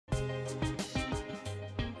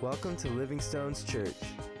Welcome to Living Stones Church.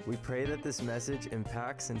 We pray that this message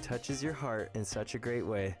impacts and touches your heart in such a great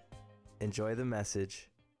way. Enjoy the message.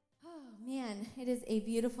 Oh, man, it is a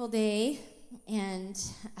beautiful day. And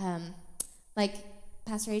like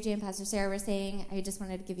Pastor AJ and Pastor Sarah were saying, I just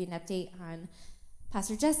wanted to give you an update on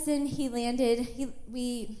Pastor Justin. He landed,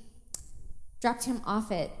 we dropped him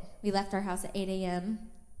off we left our house at 8 a.m.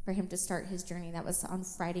 for him to start his journey. That was on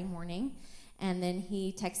Friday morning. And then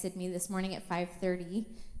he texted me this morning at 5:30.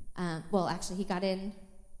 Actually, he got in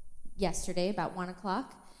yesterday about 1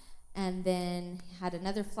 o'clock, and then had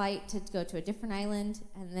another flight to go to a different island,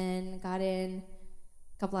 and then got in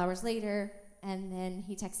a couple hours later, and then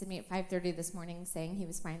he texted me at 5:30 this morning saying he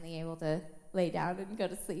was finally able to lay down and go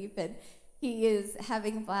to sleep, and he is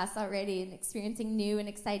having a blast already and experiencing new and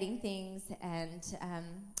exciting things, and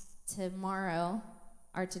tomorrow,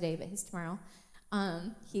 or today, but he's tomorrow,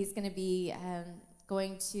 he's going to be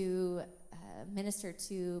going to minister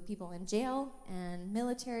to people in jail and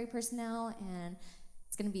military personnel, and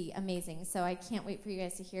it's going to be amazing. So I can't wait for you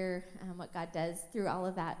guys to hear what God does through all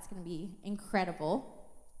of that. It's going to be incredible.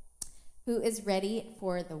 Who is ready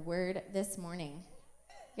for the word this morning?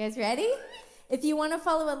 You guys ready? If you want to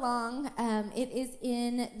follow along, it is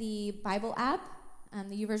in the Bible app,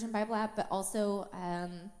 the YouVersion Bible app, but also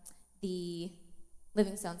the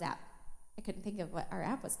Living Stones app. I couldn't think of what our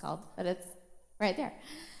app was called, but it's right there.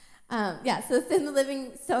 So it's in the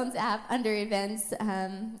Living Stones app under events,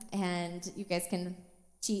 and you guys can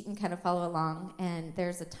cheat and kind of follow along. And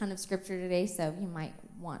there's a ton of scripture today, so you might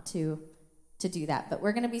want to do that. But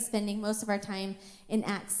we're going to be spending most of our time in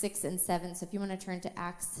Acts 6 and 7, so if you want to turn to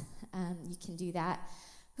Acts, you can do that.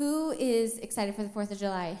 Who is excited for the 4th of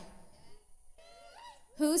July?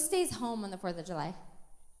 Who stays home on the 4th of July?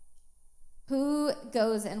 Who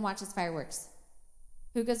goes and watches fireworks?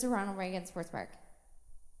 Who goes to Ronald Reagan Sports Park?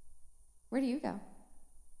 Where do you go?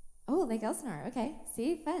 Oh, Lake Elsinore. Okay.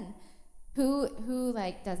 See? Fun. Who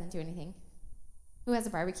doesn't do anything? Who has a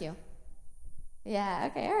barbecue? Yeah,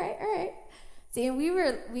 okay. All right. See, and we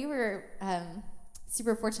were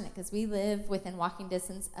super fortunate because we live within walking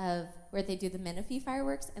distance of where they do the Menifee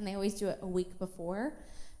fireworks, and they always do it a week before.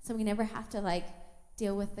 So we never have to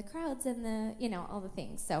deal with the crowds and all the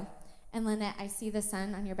things. So, and Lynette, I see the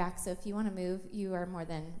sun on your back, so if you want to move, you are more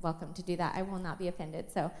than welcome to do that. I will not be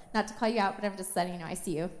offended. So, not to call you out, but I'm just letting you know I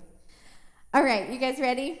see you. All right, you guys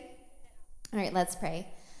ready? All right, let's pray.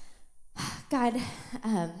 God,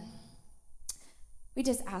 we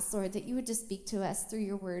just ask, Lord, that you would just speak to us through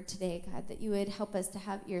your word today, God, that you would help us to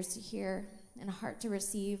have ears to hear and a heart to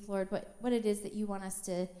receive, Lord, what it is that you want us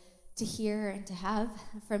to hear and to have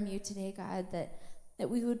from you today, God, that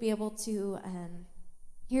we would be able to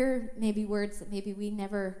hear maybe words that maybe we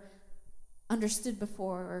never understood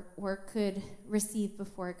before or could receive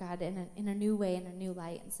before, God, in a new way, in a new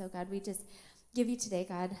light. And so, God, we just give you today,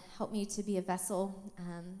 God. Help me to be a vessel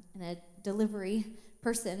and a delivery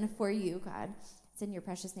person for you, God. It's in your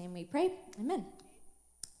precious name we pray. Amen.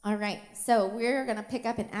 All right, so we're going to pick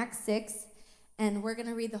up in Acts 6, and we're going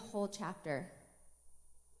to read the whole chapter.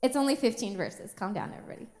 It's only 15 verses. Calm down,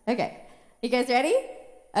 everybody. Okay, you guys ready?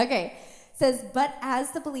 Okay. Says, but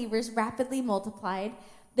as the believers rapidly multiplied,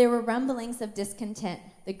 there were rumblings of discontent.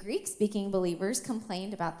 The Greek-speaking believers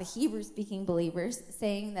complained about the Hebrew-speaking believers,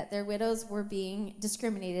 saying that their widows were being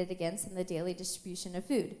discriminated against in the daily distribution of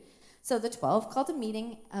food. So the 12 called a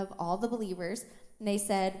meeting of all the believers, and they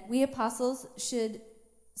said, we apostles should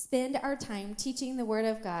spend our time teaching the word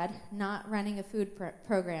of God, not running a food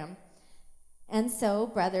program. And so,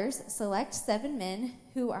 brothers, select 7 men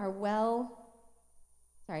who are well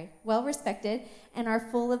respected and are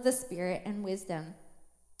full of the Spirit and wisdom.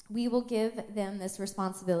 We will give them this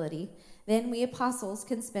responsibility. Then we apostles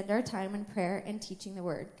can spend our time in prayer and teaching the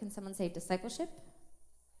word. Can someone say discipleship?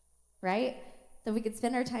 Right? So we could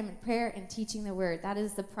spend our time in prayer and teaching the word. That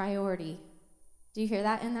is the priority. Do you hear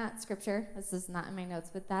that in that scripture? This is not in my notes,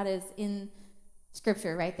 but that is in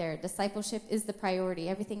scripture right there. Discipleship is the priority.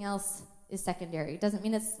 Everything else is secondary. It doesn't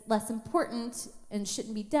mean it's less important and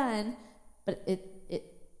shouldn't be done, but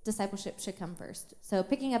discipleship should come first. So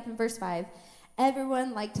picking up in verse 5,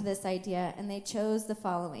 everyone liked this idea, and they chose the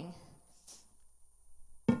following.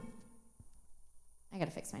 I got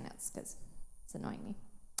to fix my notes because it's annoying me.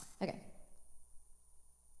 Okay.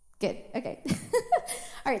 Good. Okay.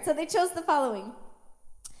 All right, so they chose the following.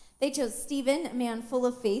 They chose Stephen, a man full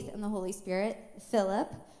of faith and the Holy Spirit,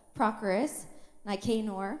 Philip, Prochorus,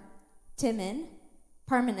 Nicanor, Timon,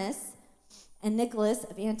 Parmenas, and Nicholas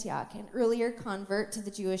of Antioch, an earlier convert to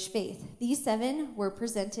the Jewish faith. These 7 were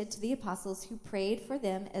presented to the apostles, who prayed for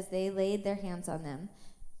them as they laid their hands on them.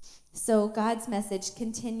 So God's message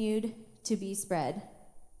continued to be spread.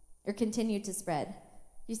 or continued to spread.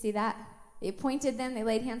 You see that? They appointed them, they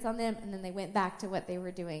laid hands on them, and then they went back to what they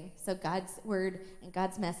were doing. So God's word and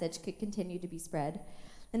God's message could continue to be spread.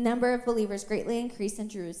 The number of believers greatly increased in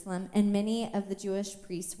Jerusalem, and many of the Jewish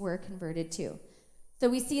priests were converted too. So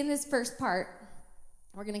we see in this first part,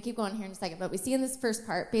 we're going to keep going here in a second, but we see in this first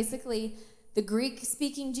part, basically the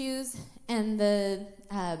Greek-speaking Jews and the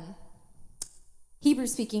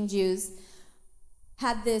Hebrew-speaking Jews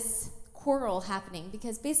had this quarrel happening,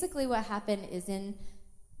 because basically what happened is in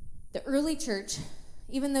the early church,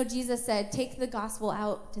 even though Jesus said, take the gospel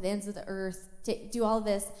out to the ends of the earth, do all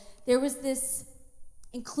this, there was this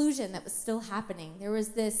inclusion that was still happening. There was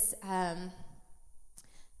this,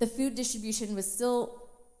 the food distribution was still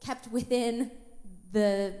kept within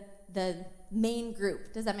the main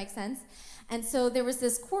group. Does that make sense? And so there was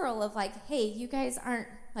this quarrel of like, hey, you guys aren't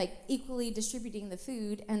like equally distributing the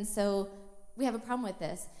food, and so we have a problem with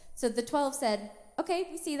this. So the 12 said, okay,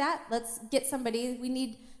 we see that. Let's get somebody. We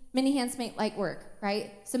need many hands make light work,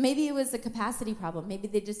 right? So maybe it was a capacity problem. Maybe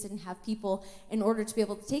they just didn't have people in order to be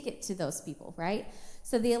able to take it to those people, right?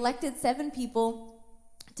 So they elected 7 people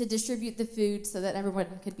to distribute the food so that everyone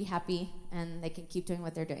could be happy and they could keep doing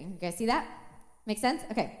what they're doing. You guys see that? Make sense?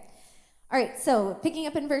 Okay. All right, so picking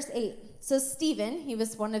up in verse 8. So Stephen, he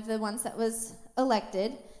was one of the ones that was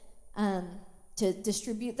elected to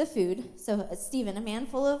distribute the food. So Stephen, a man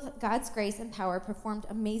full of God's grace and power, performed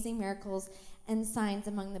amazing miracles and signs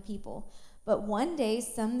among the people. But one day,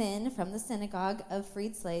 some men from the synagogue of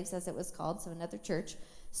freed slaves, as it was called, so another church,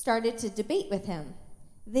 started to debate with him.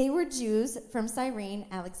 They were Jews from Cyrene,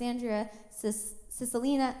 Alexandria,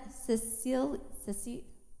 Cilicia.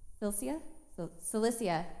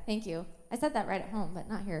 Thank you. I said that right at home, but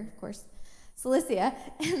not here, of course. Cilicia,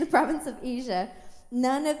 and the province of Asia.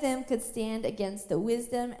 None of them could stand against the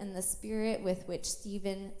wisdom and the spirit with which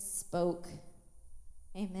Stephen spoke.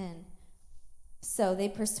 Amen. So they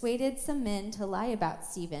persuaded some men to lie about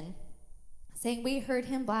Stephen, saying, we heard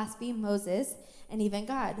him blaspheme Moses and even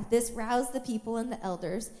God. This roused the people and the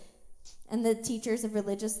elders and the teachers of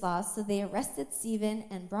religious law. So they arrested Stephen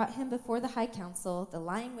and brought him before the high council. The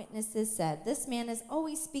lying witnesses said, this man is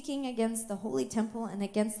always speaking against the holy temple and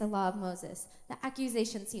against the law of Moses. The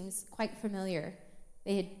accusation seems quite familiar.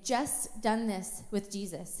 They had just done this with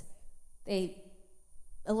Jesus. They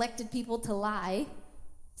elected people to lie,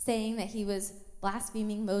 saying that he was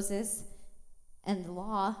blaspheming Moses and the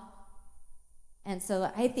law. And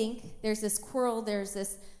so I think there's this quarrel, there's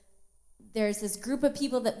this group of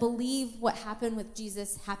people that believe what happened with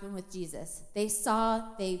Jesus happened with Jesus. They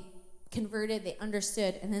saw, they converted, they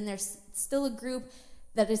understood, and then there's still a group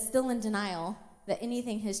that is still in denial that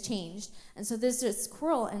anything has changed. And so there's this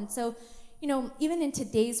quarrel. And so, you know, even in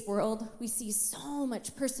today's world, we see so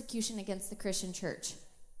much persecution against the Christian church,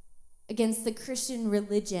 against the Christian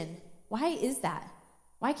religion. Why is that?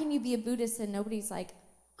 Why can you be a Buddhist and nobody's like,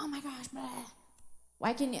 oh my gosh, blah.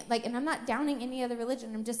 Why can you, like, and I'm not downing any other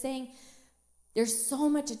religion. I'm just saying there's so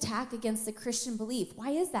much attack against the Christian belief. Why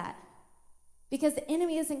is that? Because the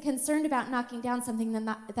enemy isn't concerned about knocking down something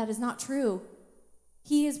that is not true.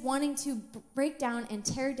 He is wanting to break down and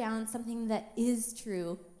tear down something that is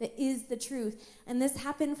true, that is the truth. And this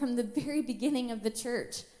happened from the very beginning of the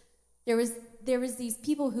church. There was these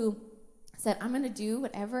people who said, I'm going to do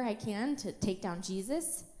whatever I can to take down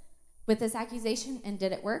Jesus with this accusation. And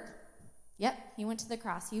did it work? Yep, he went to the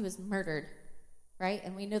cross. He was murdered, right?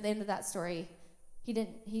 And we know the end of that story.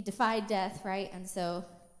 He defied death, right? And so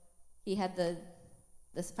he had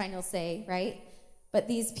this final say, right? But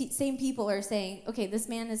these same people are saying, okay, this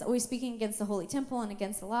man is always speaking against the holy temple and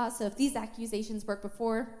against the law. So if these accusations worked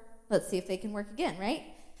before, let's see if they can work again, right?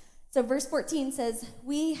 So verse 14 says,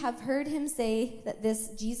 we have heard him say that this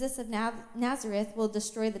Jesus of Nazareth will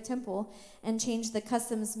destroy the temple and change the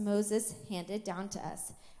customs Moses handed down to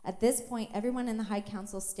us. At this point, everyone in the high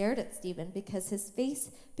council stared at Stephen because his face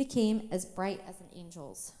became as bright as an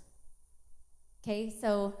angel's. Okay,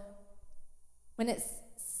 so when it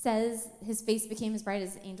says his face became as bright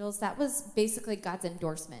as an angel's, that was basically God's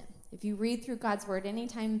endorsement. If you read through God's word,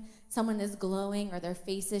 anytime someone is glowing or their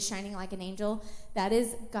face is shining like an angel, that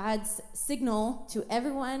is God's signal to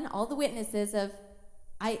everyone, all the witnesses of,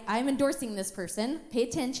 I'm endorsing this person. Pay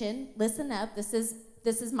attention. Listen up. This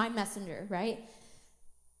is my messenger, right?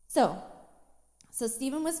 So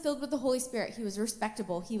Stephen was filled with the Holy Spirit. He was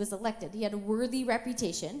respectable. He was elected. He had a worthy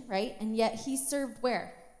reputation, right? And yet he served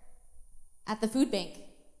where? At the food bank.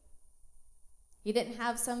 He didn't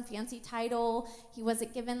have some fancy title. He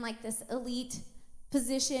wasn't given like this elite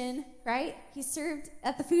position, right? He served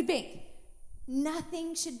at the food bank.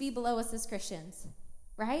 Nothing should be below us as Christians,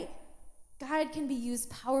 right? God can be used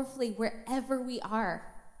powerfully wherever we are.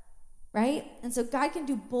 right? And so God can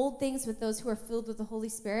do bold things with those who are filled with the Holy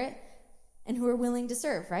Spirit and who are willing to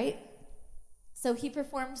serve, right? So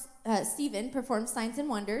Stephen performed signs and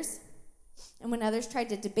wonders, and when others tried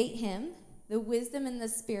to debate him, the wisdom and the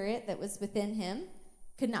spirit that was within him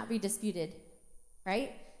could not be disputed,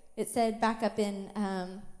 right? It said back up in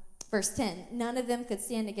verse 10, none of them could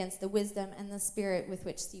stand against the wisdom and the spirit with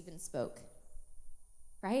which Stephen spoke,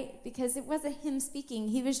 right? Because it wasn't him speaking.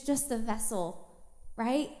 He was just a vessel,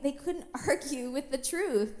 right? They couldn't argue with the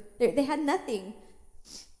truth. They had nothing.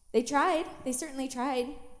 They tried. They certainly tried.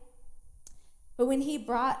 But when he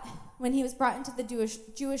was brought into the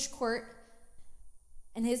Jewish court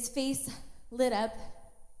and his face lit up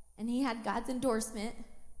and he had God's endorsement,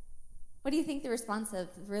 what do you think the response of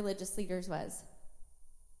the religious leaders was?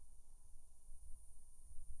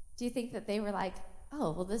 Do you think that they were like,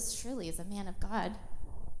 oh, well, this surely is a man of God?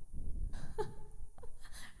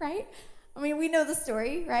 Right? I mean, we know the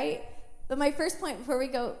story, right? But my first point before we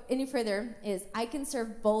go any further is I can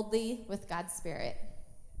serve boldly with God's Spirit.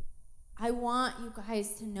 I want you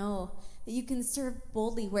guys to know that you can serve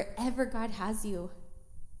boldly wherever God has you.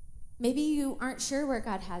 Maybe you aren't sure where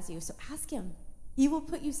God has you, so ask him. He will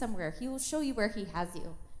put you somewhere. He will show you where he has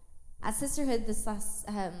you. At Sisterhood this last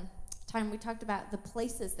time, we talked about the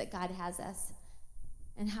places that God has us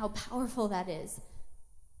and how powerful that is.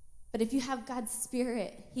 But if you have God's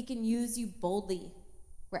Spirit, he can use you boldly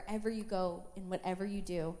wherever you go and whatever you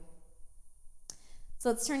do. So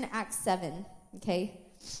let's turn to Acts 7, okay?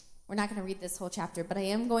 We're not going to read this whole chapter, but I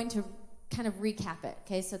am going to kind of recap it,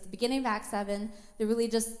 okay? So at the beginning of Acts 7, the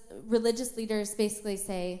religious leaders basically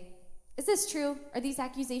say, is this true? Are these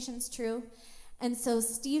accusations true? And so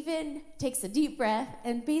Stephen takes a deep breath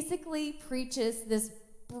and basically preaches this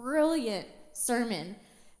brilliant sermon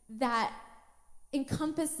that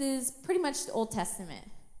encompasses pretty much the Old Testament.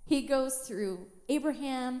 He goes through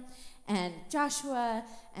Abraham and Joshua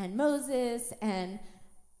and Moses, and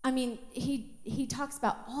I mean, he talks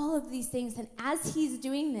about all of these things, and as he's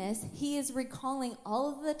doing this, he is recalling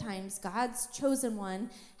all of the times God's chosen one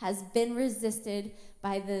has been resisted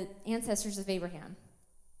by the ancestors of Abraham.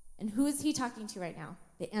 And who is he talking to right now?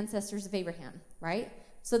 The ancestors of Abraham, right?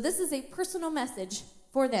 So this is a personal message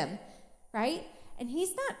for them, right? And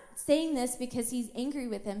he's not saying this because he's angry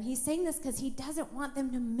with them. He's saying this because he doesn't want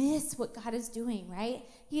them to miss what God is doing, right?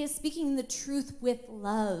 He is speaking the truth with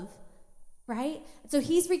love, right? So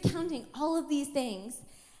he's recounting all of these things,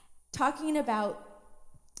 talking about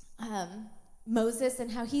Moses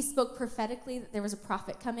and how he spoke prophetically that there was a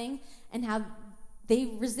prophet coming, and how they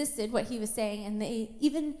resisted what he was saying, and they,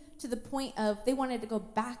 even to the point of they wanted to go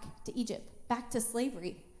back to Egypt, back to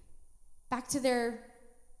slavery, back to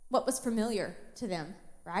what was familiar to them,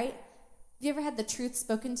 right? Have you ever had the truth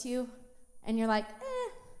spoken to you and you're like,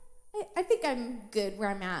 I think I'm good where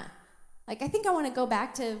I'm at. Like, I think I want to go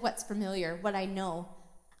back to what's familiar, what I know.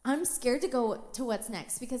 I'm scared to go to what's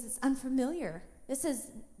next because it's unfamiliar. This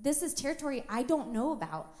is territory I don't know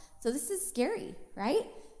about. So this is scary, right?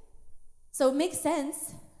 So it makes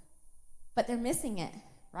sense, but they're missing it,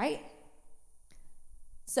 right?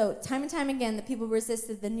 So time and time again, the people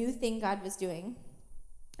resisted the new thing God was doing,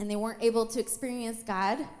 and they weren't able to experience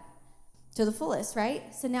God to the fullest,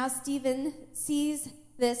 right? So now Stephen sees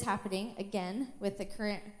this happening again with the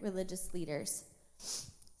current religious leaders.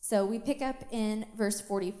 So we pick up in verse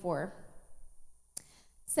 44. It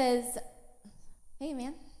says, hey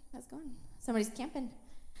man, how's it going? Somebody's camping.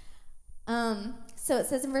 So it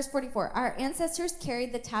says in verse 44, our ancestors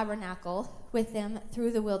carried the tabernacle with them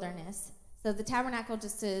through the wilderness. So the tabernacle,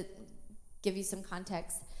 just to give you some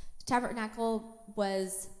context, the tabernacle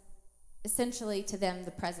was essentially to them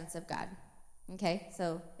the presence of God. Okay,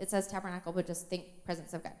 so it says tabernacle, but just think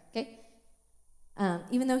presence of God, okay?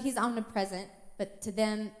 Even though he's omnipresent, but to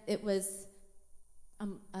them it was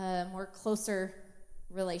a more closer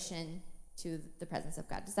relation to the presence of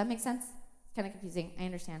God. Does that make sense? It's kind of confusing. I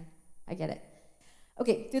understand. I get it.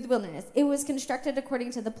 Okay, through the wilderness. It was constructed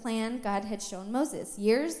according to the plan God had shown Moses.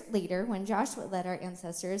 Years later, when Joshua led our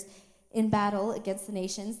ancestors in battle against the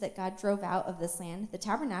nations that God drove out of this land, the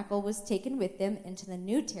tabernacle was taken with them into the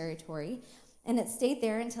new territory, and it stayed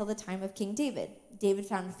there until the time of King David. David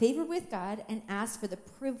found favor with God and asked for the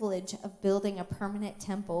privilege of building a permanent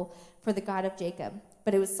temple for the God of Jacob.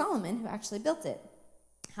 But it was Solomon who actually built it.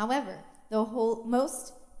 However, the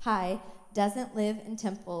Most High doesn't live in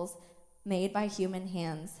temples made by human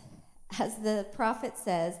hands. As the prophet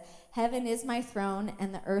says, heaven is my throne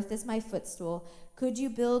and the earth is my footstool. Could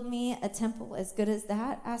you build me a temple as good as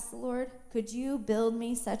that? Asked the Lord. Could you build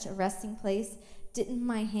me such a resting place? Didn't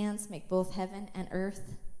my hands make both heaven and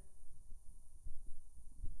earth?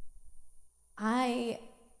 I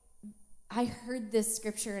I heard this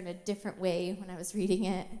scripture in a different way when I was reading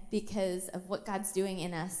it because of what God's doing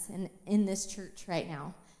in us and in this church right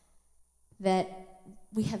now that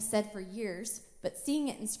we have said for years, but seeing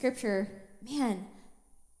it in scripture, man,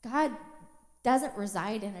 God doesn't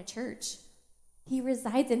reside in a church. He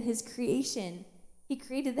resides in his creation. He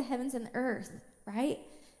created the heavens and the earth, right?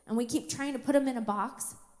 And we keep trying to put him in a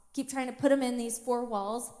box, keep trying to put him in these four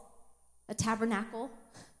walls, a tabernacle,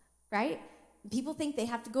 right? People think they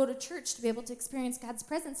have to go to church to be able to experience God's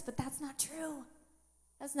presence, but that's not true.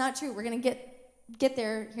 That's not true. We're going to get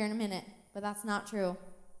there here in a minute, but that's not true.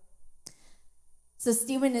 So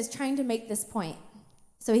Stephen is trying to make this point.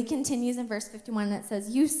 So he continues in verse 51, and it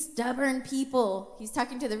says, "You stubborn people." He's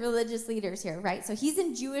talking to the religious leaders here, right? So he's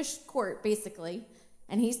in Jewish court, basically,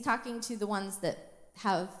 and he's talking to the ones that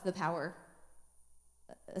have the power,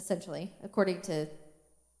 essentially, according to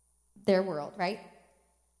their world, right?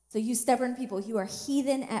 So you stubborn people, you are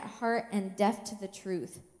heathen at heart and deaf to the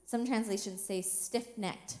truth. Some translations say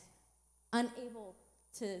stiff-necked, unable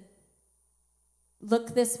to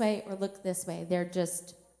look this way or look this way. They're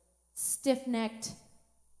just stiff-necked,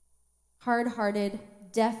 hard-hearted,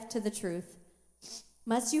 deaf to the truth.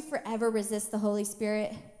 Must you forever resist the Holy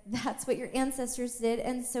Spirit? That's what your ancestors did,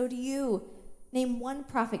 and so do you. Name one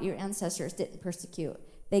prophet your ancestors didn't persecute.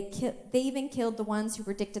 They even killed the ones who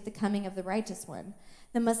predicted the coming of the righteous one,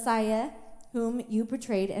 the Messiah, whom you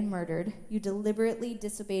betrayed and murdered. You deliberately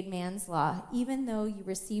disobeyed man's law, even though you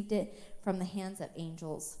received it from the hands of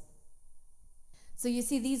angels. So you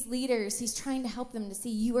see these leaders, he's trying to help them to see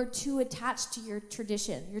you are too attached to your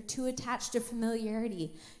tradition. You're too attached to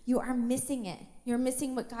familiarity. You are missing it. You're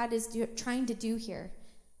missing what God is trying to do here.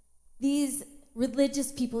 These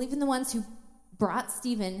religious people, even the ones who brought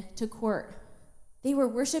Stephen to court, they were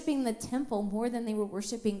worshiping the temple more than they were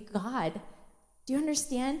worshiping God. Do you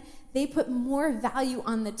understand? They put more value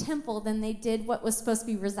on the temple than they did what was supposed to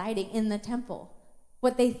be residing in the temple,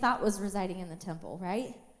 what they thought was residing in the temple,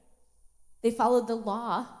 right? They followed the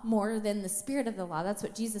law more than the spirit of the law. That's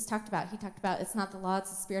what Jesus talked about. He talked about it's not the law,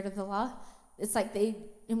 it's the spirit of the law. It's like they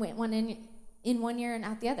went one in one ear and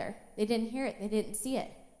out the other. They didn't hear it. They didn't see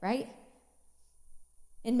it, right?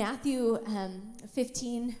 In Matthew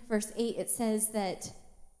 15, verse 8, it says that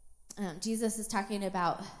Jesus is talking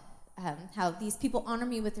about how these people honor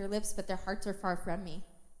me with their lips, but their hearts are far from me,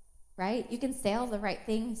 right? You can say all the right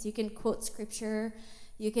things. You can quote scripture.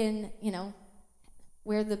 You can,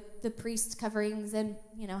 wear the priest coverings and,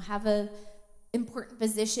 have a important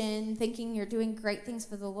position thinking you're doing great things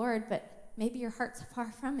for the Lord, but maybe your heart's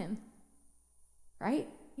far from him, right?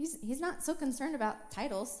 He's not so concerned about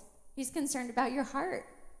titles. He's concerned about your heart,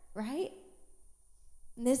 right?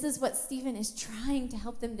 And this is what Stephen is trying to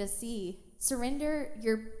help them to see. Surrender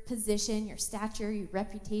your position, your stature, your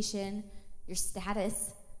reputation, your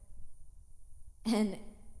status, and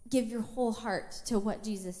give your whole heart to what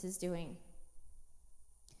Jesus is doing.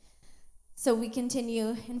 So we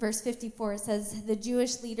continue in verse 54. It says, the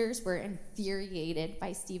Jewish leaders were infuriated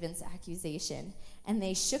by Stephen's accusation, and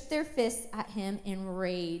they shook their fists at him in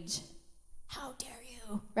rage. How dare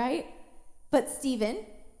you, right? But Stephen,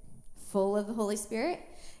 full of the Holy Spirit,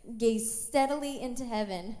 gazed steadily into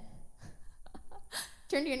heaven.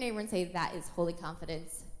 Turn to your neighbor and say, that is holy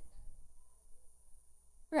confidence.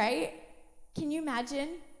 Right? Can you imagine?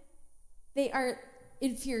 They are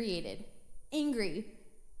infuriated, angry,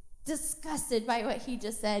 disgusted by what he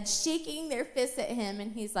just said, shaking their fists at him,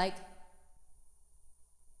 and he's like,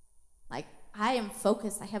 I am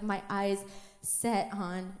focused. I have my eyes set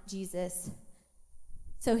on Jesus.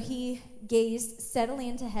 So he gazed steadily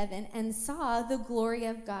into heaven and saw the glory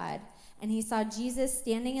of God. And he saw Jesus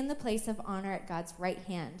standing in the place of honor at God's right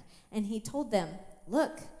hand. And he told them,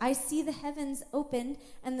 look, I see the heavens opened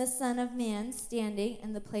and the Son of Man standing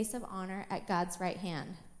in the place of honor at God's right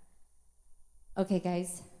hand. Okay,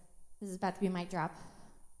 guys, this is about to be a mic drop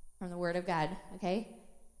from the Word of God, okay?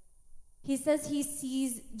 He says he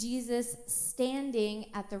sees Jesus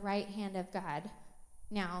standing at the right hand of God.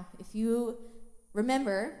 Now, if you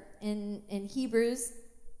remember in Hebrews,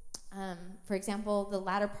 for example, the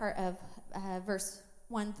latter part of verse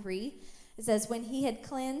 1-3, it says, when he had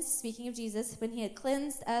cleansed, speaking of Jesus, when he had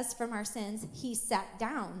cleansed us from our sins, he sat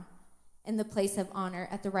down in the place of honor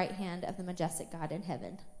at the right hand of the majestic God in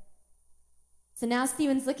heaven. So now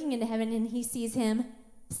Stephen's looking into heaven and he sees him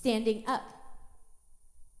standing up.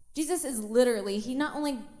 Jesus is literally, he not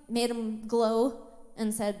only made him glow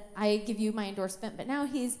and said, I give you my endorsement, but now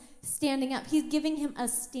he's standing up. He's giving him a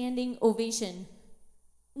standing ovation.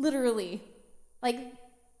 Literally. Like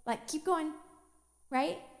keep going,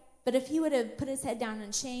 right? But if he would have put his head down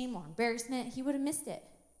in shame or embarrassment, he would have missed it.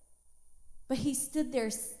 but he stood there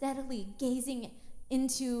steadily gazing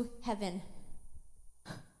into heaven.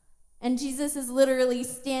 And Jesus is literally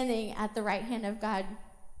standing at the right hand of God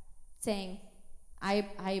saying, I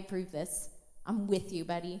approve this. I'm with you,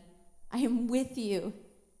 buddy. I am with you.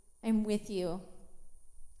 I'm with you.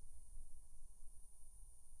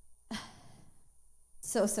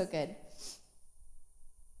 So good.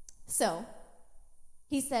 So,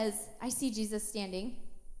 he says, I see Jesus standing.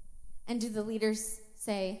 And do the leaders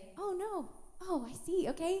say, oh, no. Oh, I see.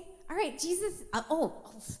 Okay. All right, Jesus.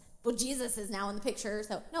 Well, Jesus is now in the picture.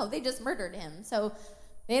 So, no, they just murdered him. So,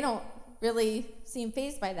 they don't really seem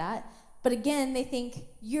fazed by that. But again, they think,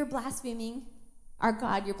 you're blaspheming our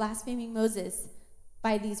God. You're blaspheming Moses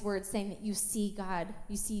by these words saying that you see God.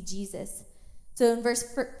 You see Jesus. So, in verse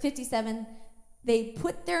 57, they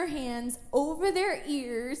put their hands over their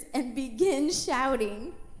ears and begin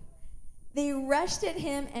shouting. They rushed at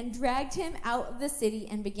him and dragged him out of the city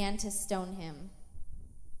and began to stone him.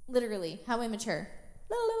 Literally, how immature.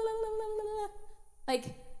 La, la, la, la, la, la. Like,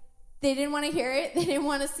 they didn't want to hear it. They didn't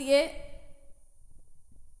want to see it.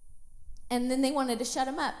 And then they wanted to shut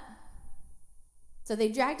him up. So they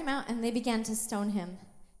dragged him out and they began to stone him.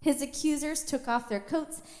 His accusers took off their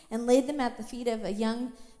coats and laid them at the feet of a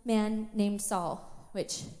young man named Saul,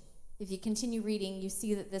 which, if you continue reading, you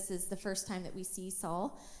see that this is the first time that we see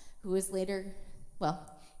Saul, who is later,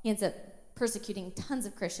 he ends up persecuting tons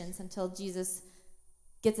of Christians until Jesus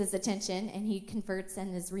gets his attention and he converts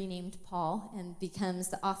and is renamed Paul and becomes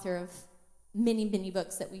the author of many, many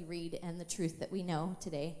books that we read and the truth that we know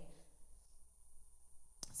today.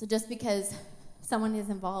 So just because someone is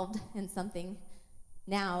involved in something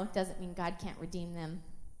now doesn't mean God can't redeem them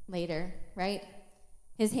later, right?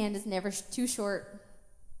 His hand is never too short.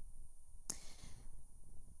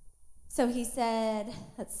 So he said,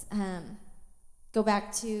 let's go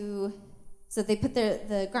back to, so they put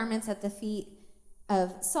the garments at the feet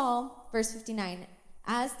of Saul, verse 59.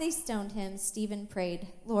 As they stoned him, Stephen prayed,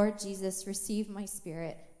 Lord Jesus, receive my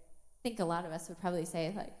spirit. I think a lot of us would probably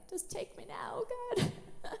say, like, just take me now, God.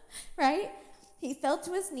 Right? He fell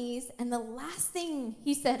to his knees, and the last thing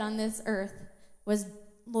he said on this earth was,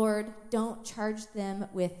 Lord, don't charge them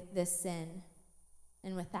with this sin.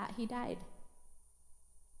 And with that, he died.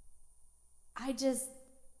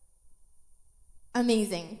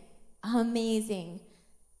 Amazing.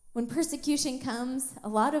 When persecution comes, a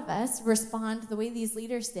lot of us respond the way these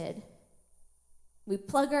leaders did. We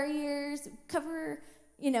plug our ears, cover,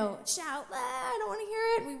 shout, I don't want to hear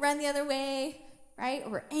it. We run the other way, right?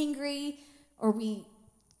 Or we're angry, or we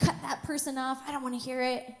cut that person off. I don't want to hear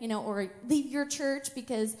it, or leave your church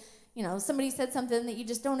because, somebody said something that you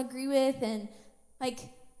just don't agree with. And,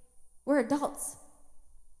 we're adults.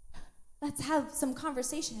 Let's have some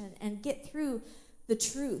conversation and get through the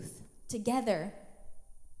truth together.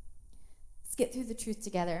 Let's get through the truth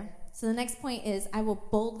together. So the next point is, I will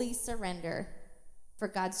boldly surrender for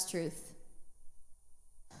God's truth.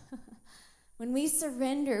 When we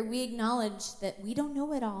surrender, we acknowledge that we don't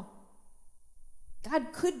know it all.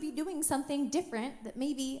 God could be doing something different that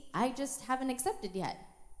maybe I just haven't accepted yet,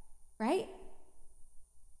 right?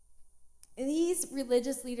 These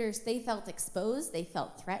religious leaders, they felt exposed, they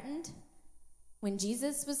felt threatened when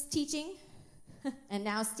Jesus was teaching, and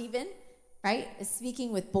now Stephen, right, is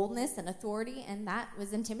speaking with boldness and authority, and that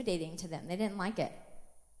was intimidating to them. They didn't like it.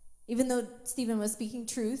 Even though Stephen was speaking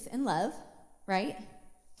truth and love, right,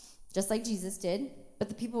 just like Jesus did, but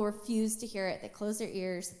the people refused to hear it. They closed their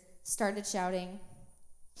ears, started shouting.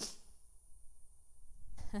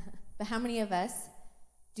 But how many of us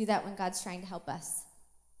do that when God's trying to help us?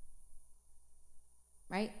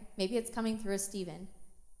 Right? Maybe it's coming through a Stephen.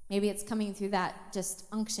 Maybe it's coming through that just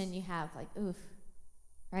unction you have, like, oof,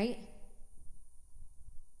 right?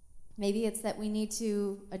 Maybe it's that we need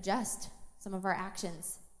to adjust some of our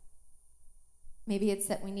actions. Maybe it's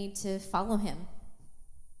that we need to follow him.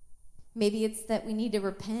 Maybe it's that we need to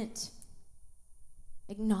repent,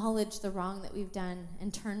 acknowledge the wrong that we've done,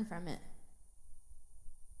 and turn from it.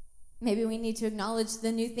 Maybe we need to acknowledge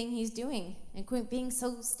the new thing he's doing and quit being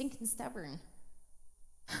so stinking stubborn.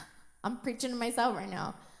 I'm preaching to myself right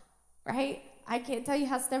now, right? I can't tell you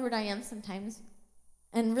how stubborn I am sometimes.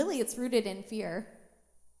 And really, it's rooted in fear.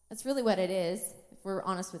 That's really what it is, if we're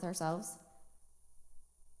honest with ourselves.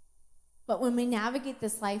 But when we navigate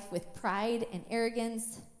this life with pride and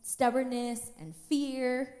arrogance, stubbornness and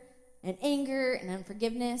fear and anger and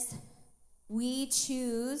unforgiveness, we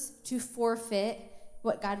choose to forfeit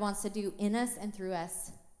what God wants to do in us and through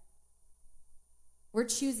us. We're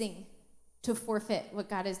choosing to forfeit what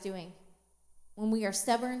God is doing. When we are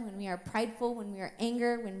stubborn, when we are prideful, when we are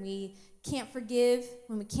angry, when we can't forgive,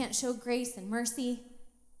 when we can't show grace and mercy,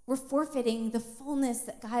 we're forfeiting the fullness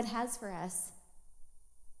that God has for us.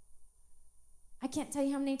 I can't tell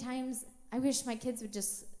you how many times I wish my kids would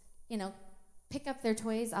just, pick up their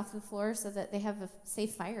toys off the floor so that they have a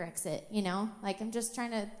safe fire exit, Like, I'm just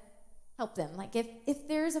trying to help them. Like, if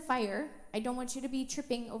there's a fire, I don't want you to be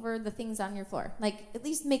tripping over the things on your floor. Like, at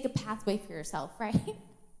least make a pathway for yourself, right?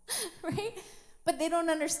 Right? But they don't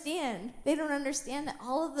understand. They don't understand that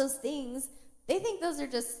all of those things, they think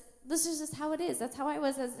this is just how it is. That's how I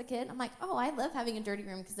was as a kid. I'm like, oh, I love having a dirty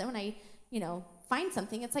room because then when I, find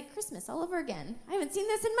something, it's like Christmas all over again. I haven't seen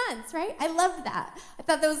this in months, right? I loved that. I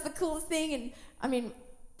thought that was the coolest thing. And my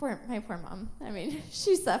poor mom,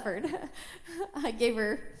 she suffered. I gave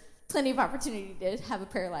her plenty of opportunity to have a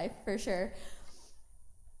prayer life, for sure.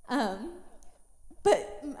 But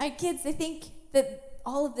my kids, they think that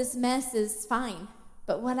all of this mess is fine.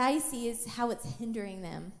 But what I see is how it's hindering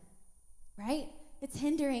them, right? It's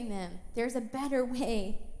hindering them. There's a better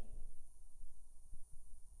way.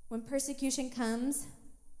 When persecution comes,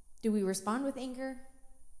 do we respond with anger,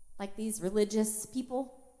 like these religious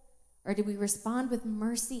people? Or do we respond with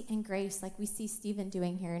mercy and grace, like we see Stephen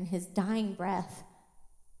doing here in his dying breath,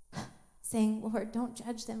 saying, Lord, don't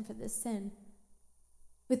judge them for this sin.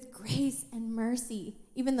 With grace and mercy,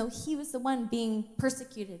 even though he was the one being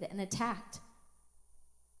persecuted and attacked.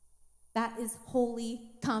 That is holy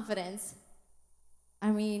confidence.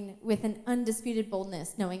 With an undisputed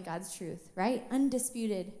boldness, knowing God's truth, right?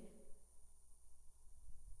 Undisputed.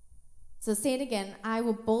 So say it again. I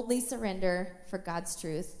will boldly surrender for God's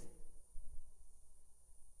truth.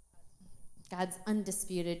 God's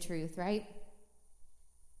undisputed truth, right?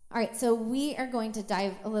 All right, so we are going to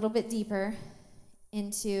dive a little bit deeper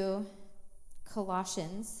into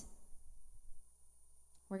Colossians.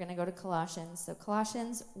 We're going to go to Colossians. So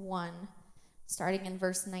Colossians 1, starting in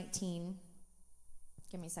verse 19.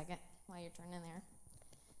 Give me a second while you're turning there.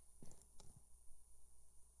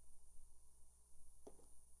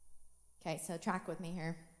 Okay, so track with me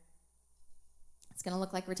here. It's going to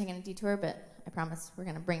look like we're taking a detour, but I promise we're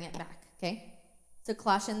going to bring it back, okay? So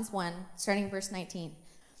Colossians 1, starting verse 19.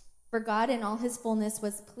 For God in all his fullness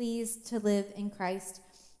was pleased to live in Christ,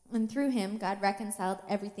 and through him God reconciled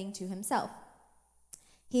everything to himself.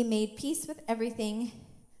 He made peace with everything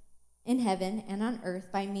in heaven and on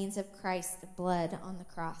earth by means of Christ's blood on the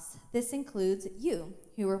cross. This includes you,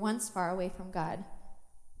 who were once far away from God.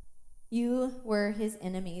 You were his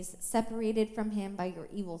enemies, separated from him by your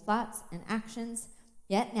evil thoughts and actions.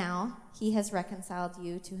 Yet now he has reconciled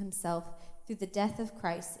you to himself through the death of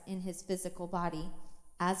Christ in his physical body.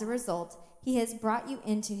 As a result, he has brought you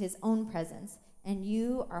into his own presence, and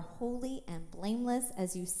you are holy and blameless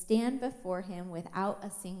as you stand before him without a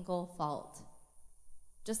single fault.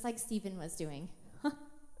 Just like Stephen was doing.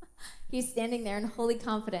 He's standing there in holy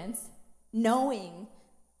confidence, knowing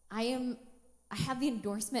I have the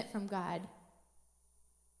endorsement from God.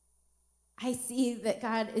 I see that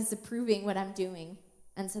God is approving what I'm doing.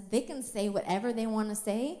 And so they can say whatever they want to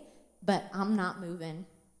say, but I'm not moving.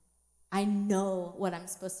 I know what I'm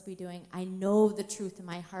supposed to be doing. I know the truth in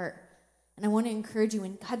my heart. And I want to encourage you,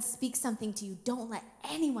 when God speaks something to you, don't let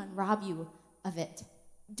anyone rob you of it.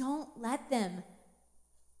 Don't let them.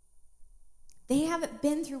 They haven't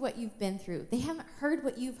been through what you've been through. They haven't heard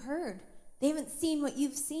what you've heard. They haven't seen what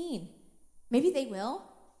you've seen. Maybe they will,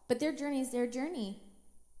 but their journey is their journey.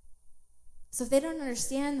 So if they don't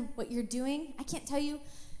understand what you're doing, I can't tell you,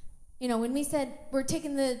 when we said we're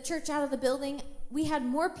taking the church out of the building, we had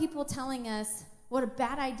more people telling us what a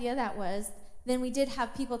bad idea that was than we did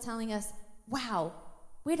have people telling us, wow,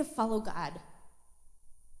 way to follow God.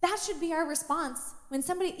 That should be our response when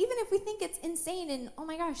somebody, even if we think it's insane and, oh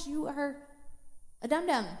my gosh, you are a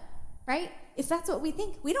dum-dum, right? If that's what we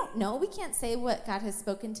think, we don't know. We can't say what God has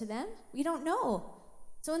spoken to them. We don't know.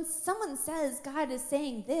 So when someone says God is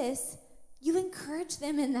saying this, you encourage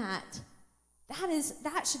them in that.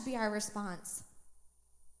 That should be our response.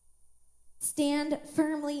 Stand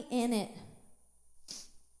firmly in it.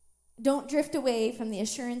 Don't drift away from the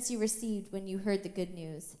assurance you received when you heard the good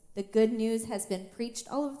news. The good news has been preached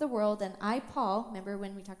all over the world, and I, Paul, remember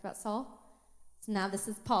when we talked about Saul? So now this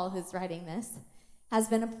is Paul who's writing this, has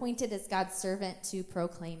been appointed as God's servant to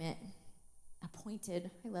proclaim it. Appointed.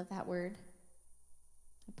 I love that word.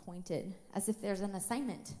 Appointed. As if there's an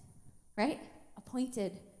assignment, right?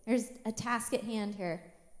 Appointed. There's a task at hand here.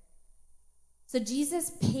 So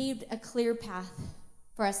Jesus paved a clear path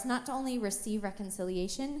for us not to only receive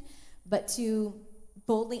reconciliation, but to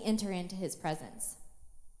boldly enter into his presence.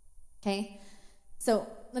 Okay? So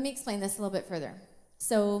let me explain this a little bit further.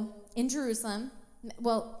 So in Jerusalem,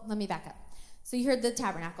 well, let me back up. So you heard the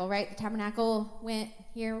tabernacle, right? The tabernacle went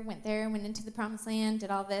here, went there, went into the promised land, did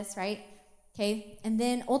all this, right? Okay, and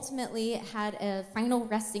then ultimately it had a final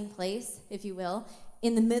resting place, if you will,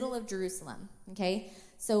 in the middle of Jerusalem, okay?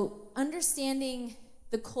 So understanding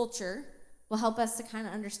the culture will help us to kind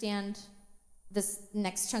of understand this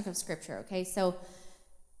next chunk of scripture, okay? So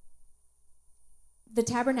the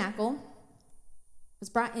tabernacle was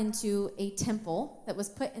brought into a temple that was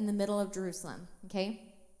put in the middle of Jerusalem, okay?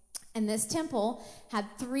 And this temple had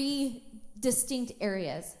 3 distinct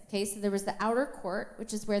areas, okay? So there was the outer court,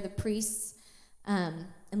 which is where the priests and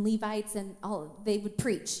Levites and all, they would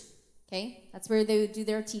preach, okay? That's where they would do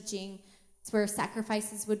their teaching. It's where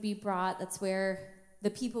sacrifices would be brought. That's where the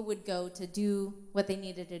people would go to do what they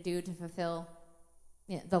needed to do to fulfill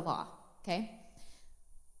the law, okay?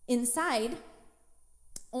 Inside,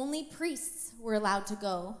 only priests were allowed to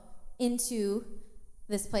go into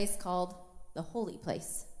this place called the holy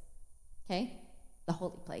place, okay? The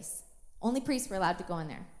holy place. Only priests were allowed to go in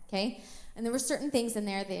there, okay? And there were certain things in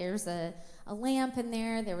there. There's a lamp in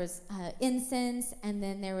there was incense, and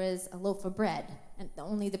then there was a loaf of bread. And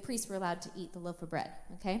only the priests were allowed to eat the loaf of bread,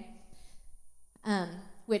 okay?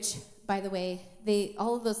 Which, by the way,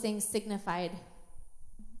 all of those things signified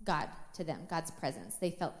God to them, God's presence.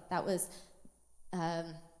 They felt that was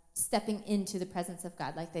stepping into the presence of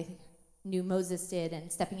God, like they knew Moses did,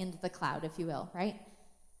 and stepping into the cloud, if you will, right?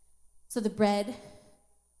 So the bread,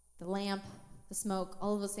 the lamp, the smoke,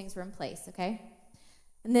 all of those things were in place, okay?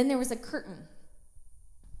 And then there was a curtain.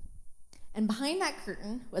 And behind that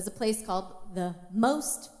curtain was a place called the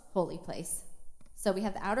most holy place. So we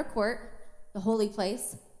have the outer court, the holy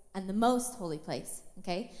place, and the most holy place,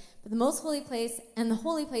 okay? But the most holy place and the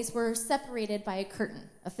holy place were separated by a curtain,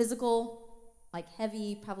 a physical, like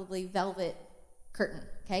heavy, probably velvet curtain,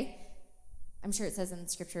 okay? I'm sure it says in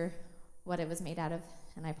Scripture what it was made out of,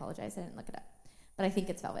 and I apologize, I didn't look it up. But I think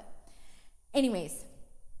it's velvet. Anyways,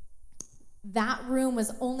 that room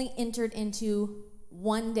was only entered into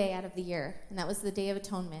one day out of the year, and that was the Day of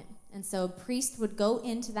Atonement. And so a priest would go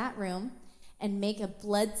into that room and make a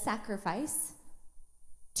blood sacrifice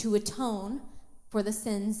to atone for the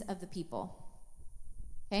sins of the people.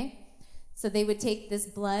 Okay? So they would take this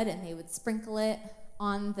blood and they would sprinkle it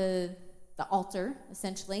on the altar,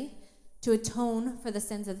 essentially, to atone for the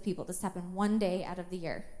sins of the people. This happened one day out of the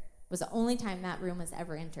year. It was the only time that room was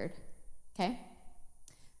ever entered. Okay?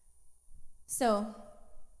 So,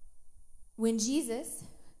 when Jesus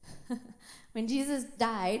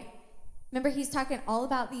died, remember he's talking all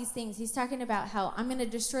about these things. He's talking about how I'm going to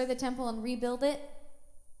destroy the temple and rebuild it.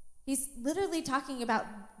 He's literally talking about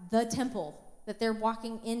the temple that they're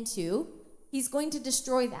walking into. He's going to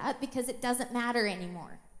destroy that because it doesn't matter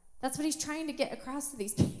anymore. That's what he's trying to get across to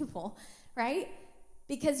these people, right?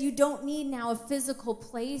 Because you don't need now a physical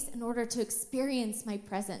place in order to experience my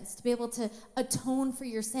presence, to be able to atone for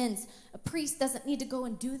your sins. A priest doesn't need to go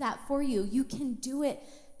and do that for you. You can do it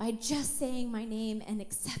by just saying my name and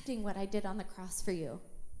accepting what I did on the cross for you.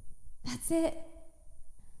 That's it.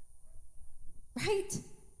 Right?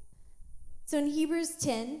 So in Hebrews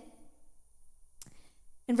 10,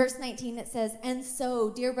 in verse 19, it says, "And so,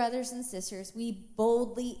 dear brothers and sisters, we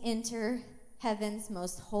boldly enter heaven's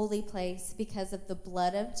most holy place because of the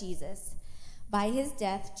blood of Jesus. By his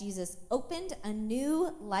death, Jesus opened a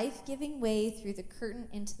new life-giving way through the curtain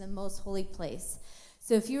into the most holy place."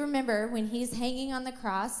 So if you remember, when he's hanging on the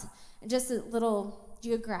cross, and just a little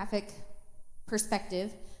geographic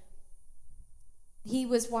perspective, he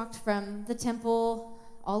was walked from the temple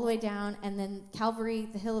all the way down, and then Calvary,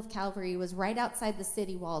 the hill of Calvary, was right outside the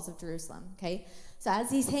city walls of Jerusalem, okay? So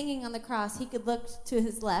as he's hanging on the cross, he could look to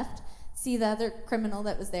his left, see the other criminal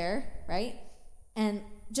that was there, right? And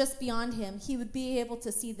just beyond him, he would be able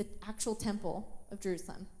to see the actual temple of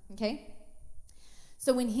Jerusalem, okay?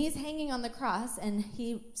 So when he's hanging on the cross and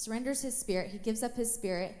he surrenders his spirit, he gives up his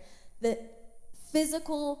spirit, the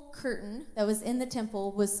physical curtain that was in the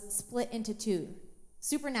temple was split into two,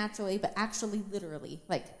 supernaturally, but actually literally,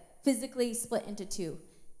 like physically split into two,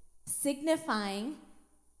 signifying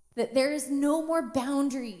that there is no more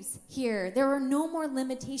boundaries here. There are no more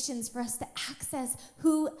limitations for us to access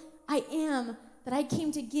who I am, that I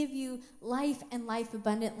came to give you life and life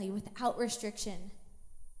abundantly without restriction.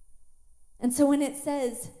 And so when it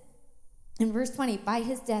says in verse 20, by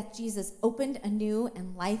his death, Jesus opened a new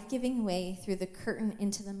and life-giving way through the curtain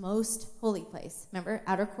into the most holy place. Remember,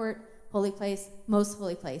 outer court, holy place, most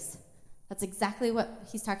holy place. That's exactly what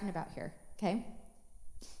he's talking about here, okay?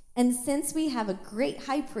 And since we have a great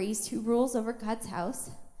high priest who rules over God's house,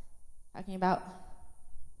 talking about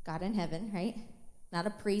God in heaven, right? Not a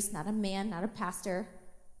priest, not a man, not a pastor,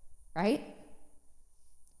 right?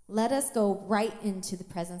 Let us go right into the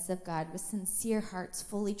presence of God with sincere hearts,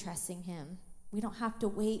 fully trusting him. We don't have to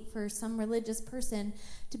wait for some religious person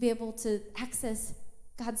to be able to access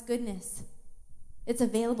God's goodness. It's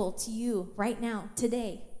available to you right now,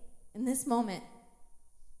 today, in this moment.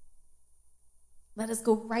 Let us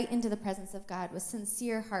go right into the presence of God with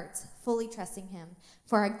sincere hearts, fully trusting him.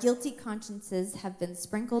 For our guilty consciences have been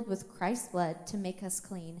sprinkled with Christ's blood to make us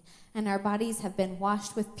clean, and our bodies have been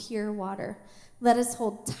washed with pure water. Let us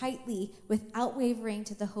hold tightly without wavering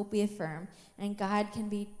to the hope we affirm, and God can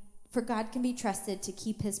be trusted to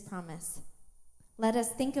keep his promise. Let us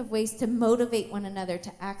think of ways to motivate one another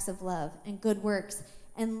to acts of love and good works,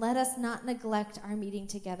 and let us not neglect our meeting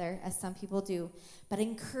together, as some people do, but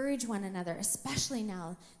encourage one another, especially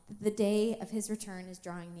now that the day of his return is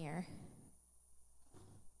drawing near.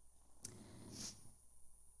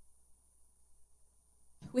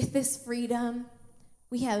 With this freedom,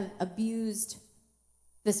 we have abused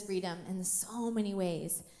this freedom in so many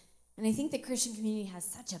ways. And I think the Christian community has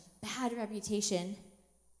such a bad reputation,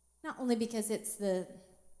 not only because it's the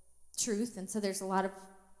truth, and so there's a lot of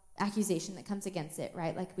accusation that comes against it,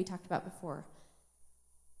 right? Like we talked about before.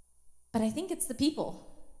 But I think it's the people,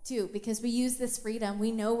 too, because we use this freedom.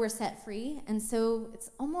 We know we're set free, and so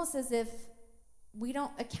it's almost as if we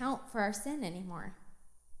don't account for our sin anymore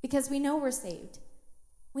because we know we're saved.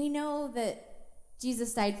 We know that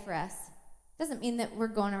Jesus died for us. Doesn't mean that we're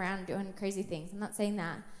going around doing crazy things. I'm not saying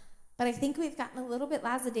that. But I think we've gotten a little bit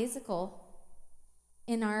lackadaisical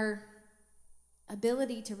in our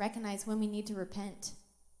ability to recognize when we need to repent.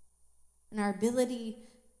 And our ability,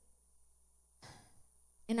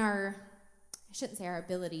 in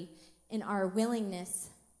our willingness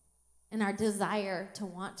and our desire to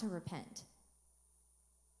want to repent.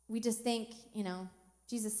 We just think,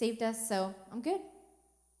 Jesus saved us, so I'm good.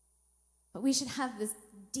 But we should have this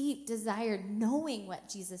deep desire knowing what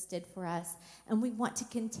Jesus did for us, and we want to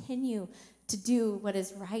continue to do what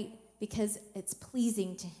is right because it's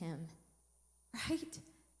pleasing to him, right?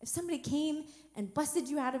 If somebody came and busted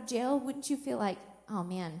you out of jail, wouldn't you feel like, oh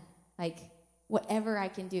man, like whatever I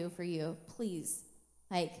can do for you, please,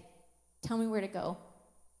 like tell me where to go.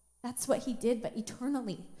 That's what he did, but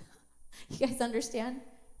eternally. You guys understand?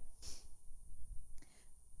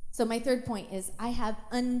 So my third point is I have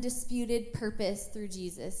undisputed purpose through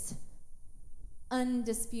Jesus.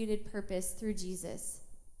 Undisputed purpose through Jesus.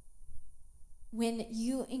 When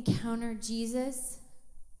you encounter Jesus,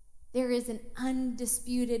 there is an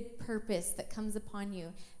undisputed purpose that comes upon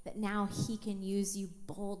you that now he can use you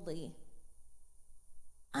boldly.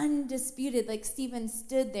 Undisputed, like Stephen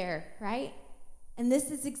stood there, right? And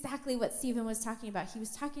this is exactly what Stephen was talking about. He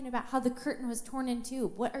was talking about how the curtain was torn in two.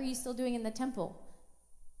 What are you still doing in the temple?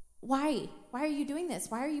 Why? Why are you doing this?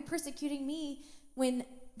 Why are you persecuting me when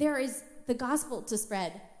there is the gospel to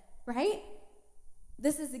spread, right?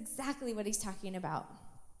 This is exactly what he's talking about.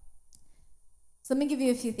 So let me give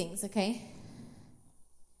you a few things, okay?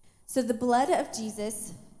 So the blood of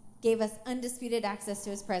Jesus gave us undisputed access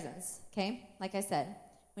to his presence, okay? Like I said,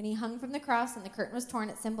 when he hung from the cross and the curtain was torn,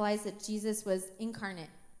 it symbolized that Jesus was incarnate,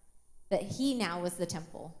 that he now was the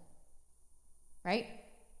temple, right?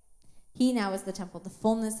 He now is the temple, the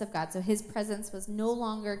fullness of God. So his presence was no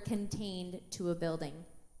longer contained to a building.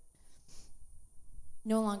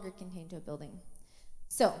 No longer contained to a building.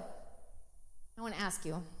 So, I want to ask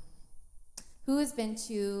you, who has been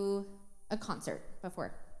to a concert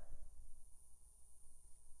before?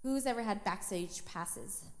 Who's ever had backstage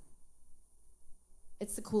passes?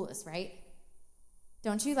 It's the coolest, right?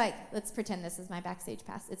 Don't you let's pretend this is my backstage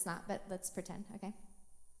pass. It's not, but let's pretend, okay?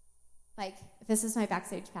 If this is my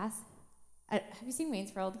backstage pass, have you seen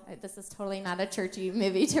Wayne's World? This is totally not a churchy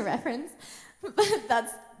movie to reference, but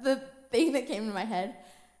that's the thing that came to my head.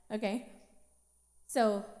 Okay?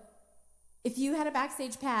 So, if you had a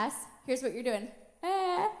backstage pass, here's what you're doing.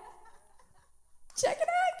 Hey. Check it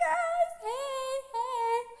out, guys.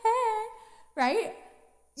 Hey. Right?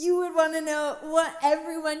 You would want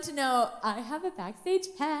everyone to know, I have a backstage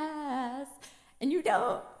pass. And you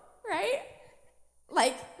don't, right?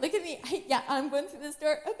 Look at me. I'm going through this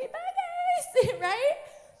door. Okay, bye, guys. Right?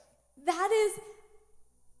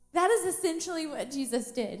 That is essentially what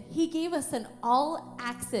Jesus did. He gave us an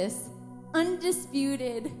all-access,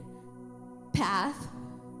 undisputed path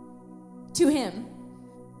to him,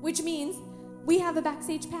 which means we have a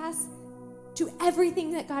backstage pass to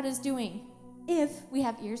everything that God is doing if we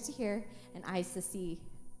have ears to hear and eyes to see.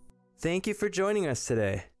 Thank you for joining us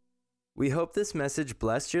today. We hope this message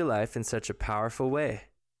blessed your life in such a powerful way.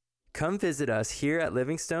 Come visit us here at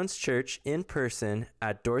Living Stones Church in person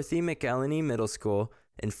at Dorothy McElhenney Middle School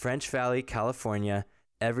in French Valley, California,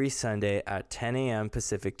 every Sunday at 10 a.m.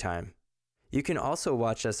 Pacific Time. You can also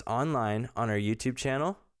watch us online on our YouTube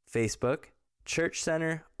channel, Facebook, Church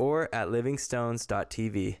Center, or at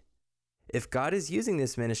livingstones.tv. If God is using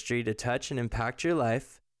this ministry to touch and impact your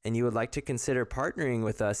life, and you would like to consider partnering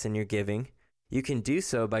with us in your giving, you can do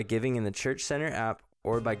so by giving in the Church Center app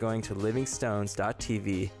or by going to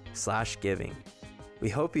livingstones.tv/giving. We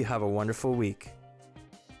hope you have a wonderful week.